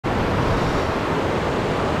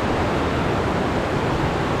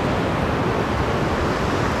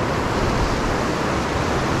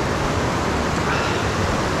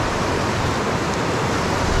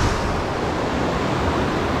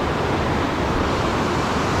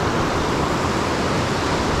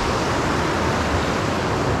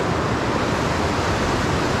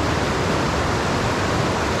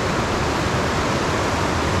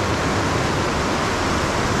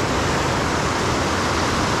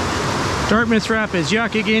Dartmouth Rapids,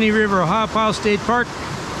 Youghiogheny River, Ohiopyle State Park,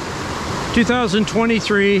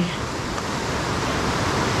 2023.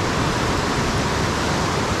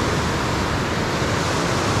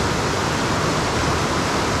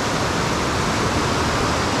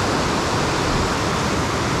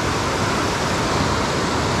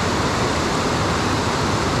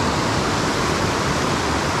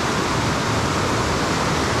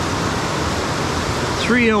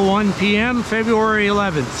 (3:01 p.m. February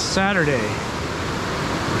 11th, Saturday.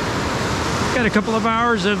 Got a couple of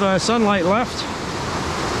hours of sunlight left.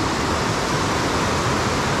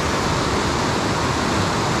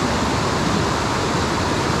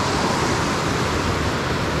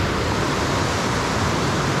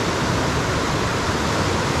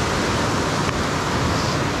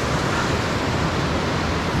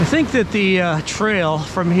 I think that the trail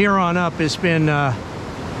from here on up has been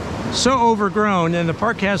so overgrown, and the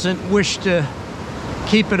park hasn't wished to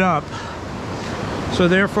keep it up, so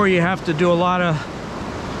therefore you have to do a lot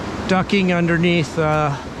of ducking underneath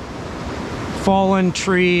fallen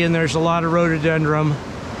tree, and there's a lot of rhododendron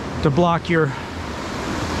to block your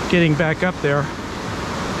getting back up there.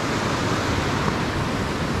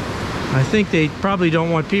 I think they probably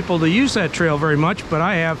don't want people to use that trail very much, but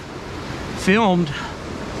I have filmed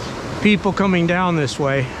people coming down this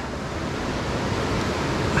way.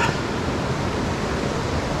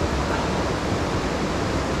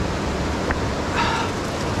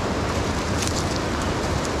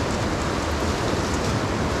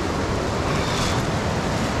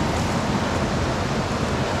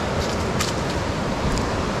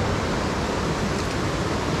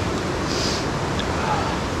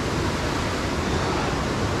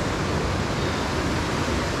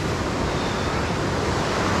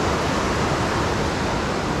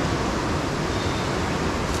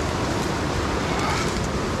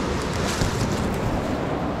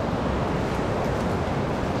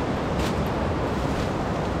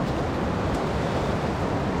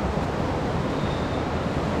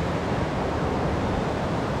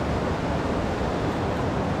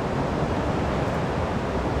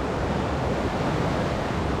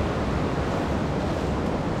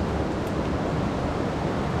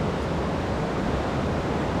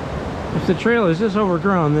 If the trail is this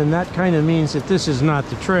overgrown, then that kind of means that this is not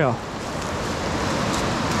the trail.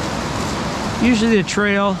 Usually the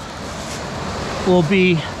trail will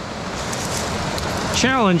be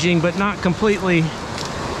challenging, but not completely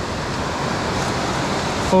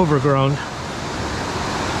overgrown.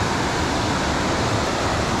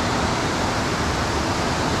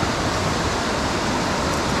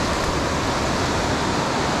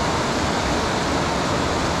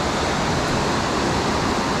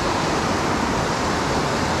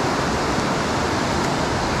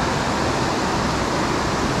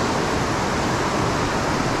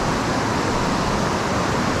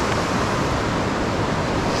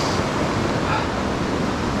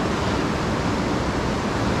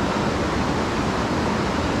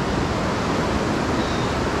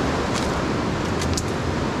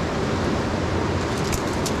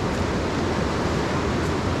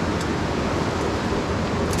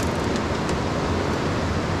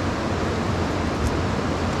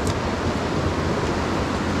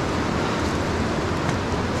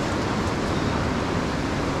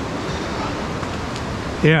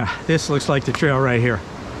 Yeah, this looks like the trail right here.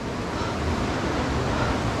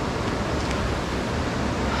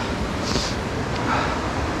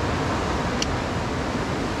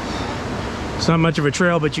 It's not much of a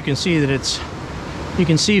trail, but you can see that you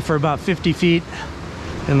can see for about 50 feet,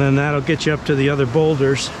 and then that'll get you up to the other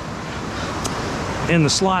boulders and the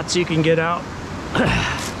slots you can get out.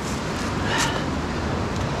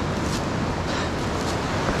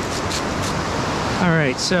 All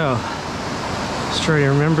right, so let's try to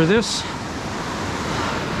remember this.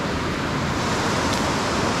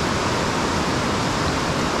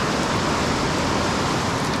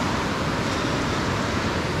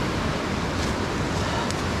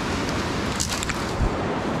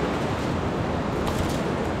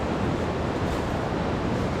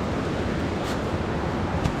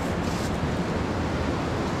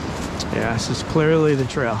 Yeah, this is clearly the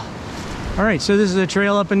trail. All right, so this is the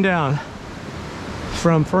trail up and down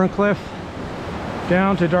from Ferncliff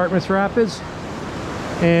down to Dartmouth Rapids.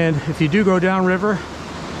 And if you do go down river,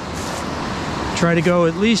 try to go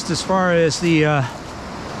at least as far as the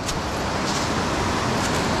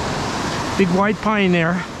big white pine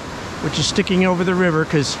there, which is sticking over the river,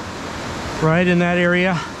 because right in that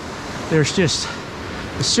area there's just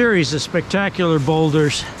a series of spectacular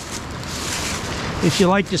boulders. If you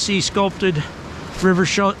like to see sculpted river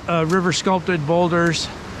sculpted boulders,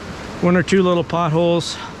 one or two little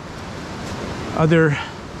potholes, other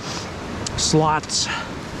slots.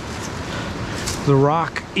 The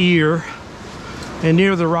rock ear, and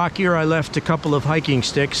near the rock ear I left a couple of hiking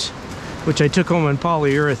sticks, which I took home and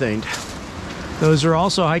polyurethaned. Those are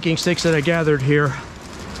also hiking sticks that I gathered here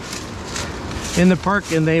in the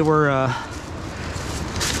park, and they were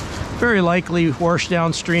very likely washed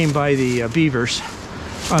downstream by the beavers,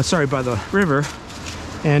 by the river,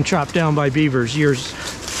 and chopped down by beavers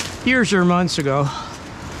years or months ago.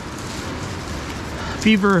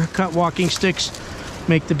 Beaver cut walking sticks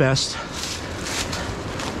make the best.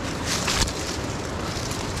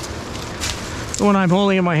 The one I'm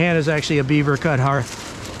holding in my hand is actually a beaver cut. I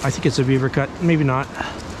think it's a beaver cut, maybe not.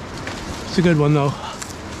 It's a good one though.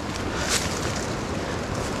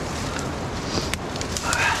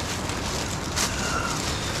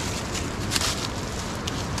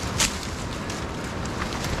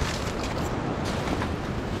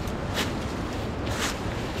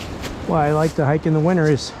 Why I like to hike in the winter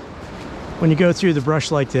is when you go through the brush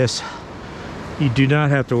like this, you do not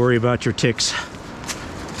have to worry about your ticks.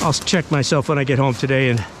 I'll check myself when I get home today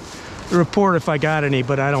and report if I got any,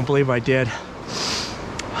 but I don't believe I did.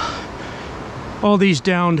 All these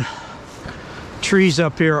downed trees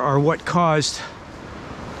up here are what caused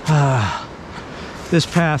this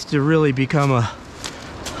path to really become a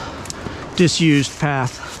disused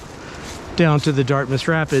path down to the Dartmouth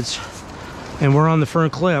Rapids. And we're on the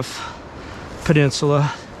Ferncliff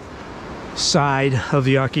Peninsula side of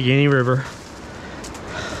the Okigamee River.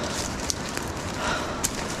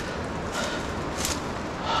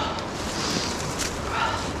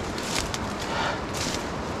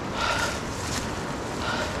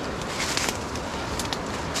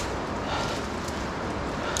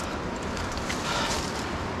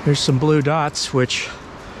 There's some blue dots, which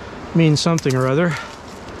means something or other.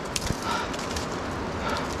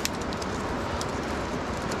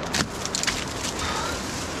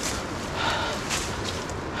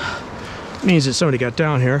 Means that somebody got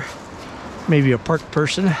down here. Maybe a park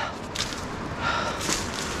person.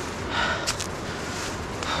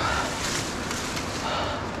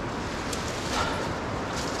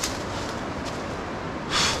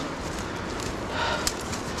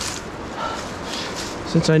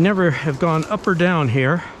 Since I never have gone up or down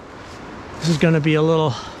here, this is going to be a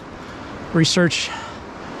little research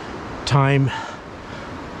time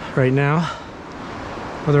right now.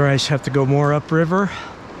 Whether I have to go more upriver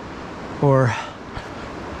or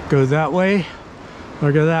go that way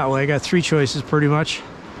or go that way. I got three choices pretty much.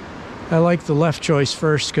 I like the left choice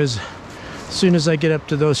first because as soon as I get up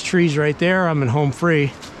to those trees right there, I'm in home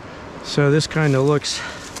free. So this kind of looks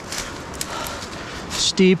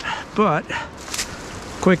steep, but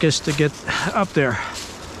quickest to get up there.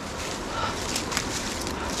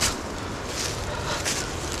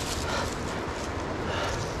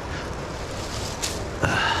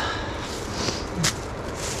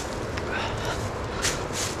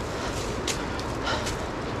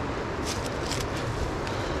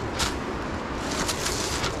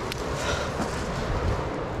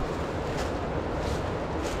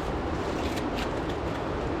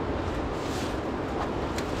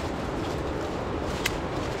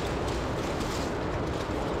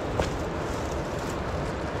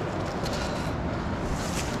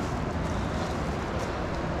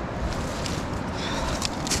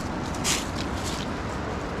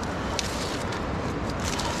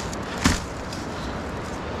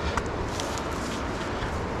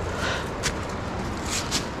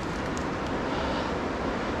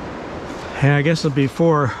 And I guess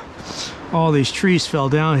before all these trees fell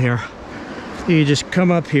down here, you just come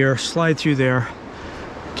up here, slide through there,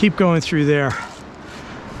 keep going through there.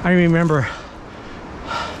 I remember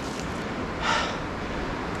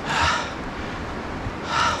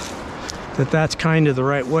that's kind of the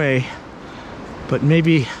right way, but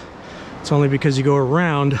maybe it's only because you go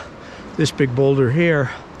around this big boulder here,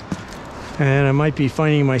 and I might be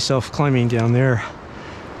finding myself climbing down there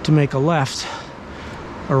to make a left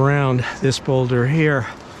around this boulder here.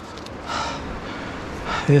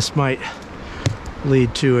 This might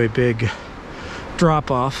lead to a big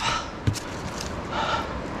drop off.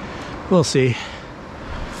 We'll see.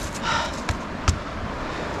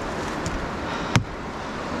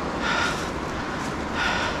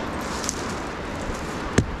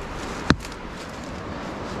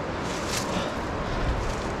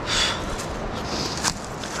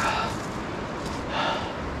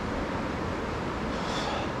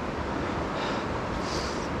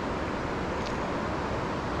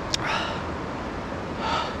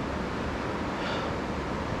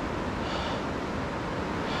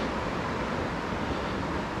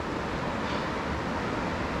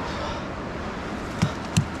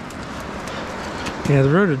 Yeah, the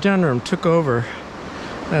rhododendron took over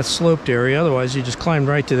that sloped area. Otherwise, you just climbed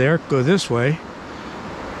right to there, go this way.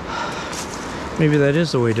 Maybe that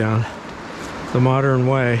is the way down. The modern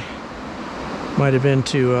way might have been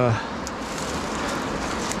to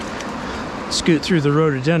scoot through the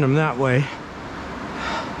rhododendron that way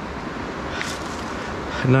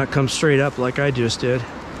and not come straight up like I just did.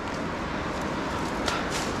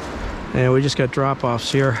 And we just got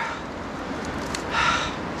drop-offs here.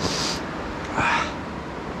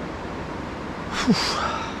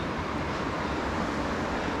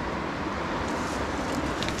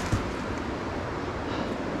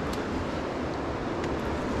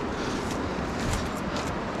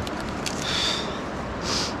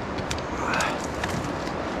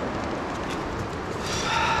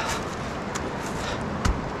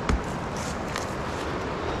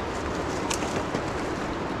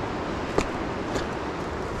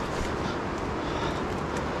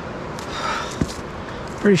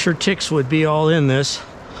 Pretty sure ticks would be all in this.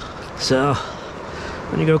 So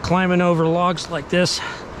when you go climbing over logs like this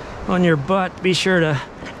on your butt, be sure to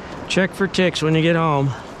check for ticks when you get home.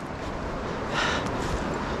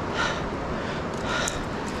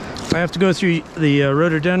 If I have to go through the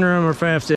rhododendron, or if I have to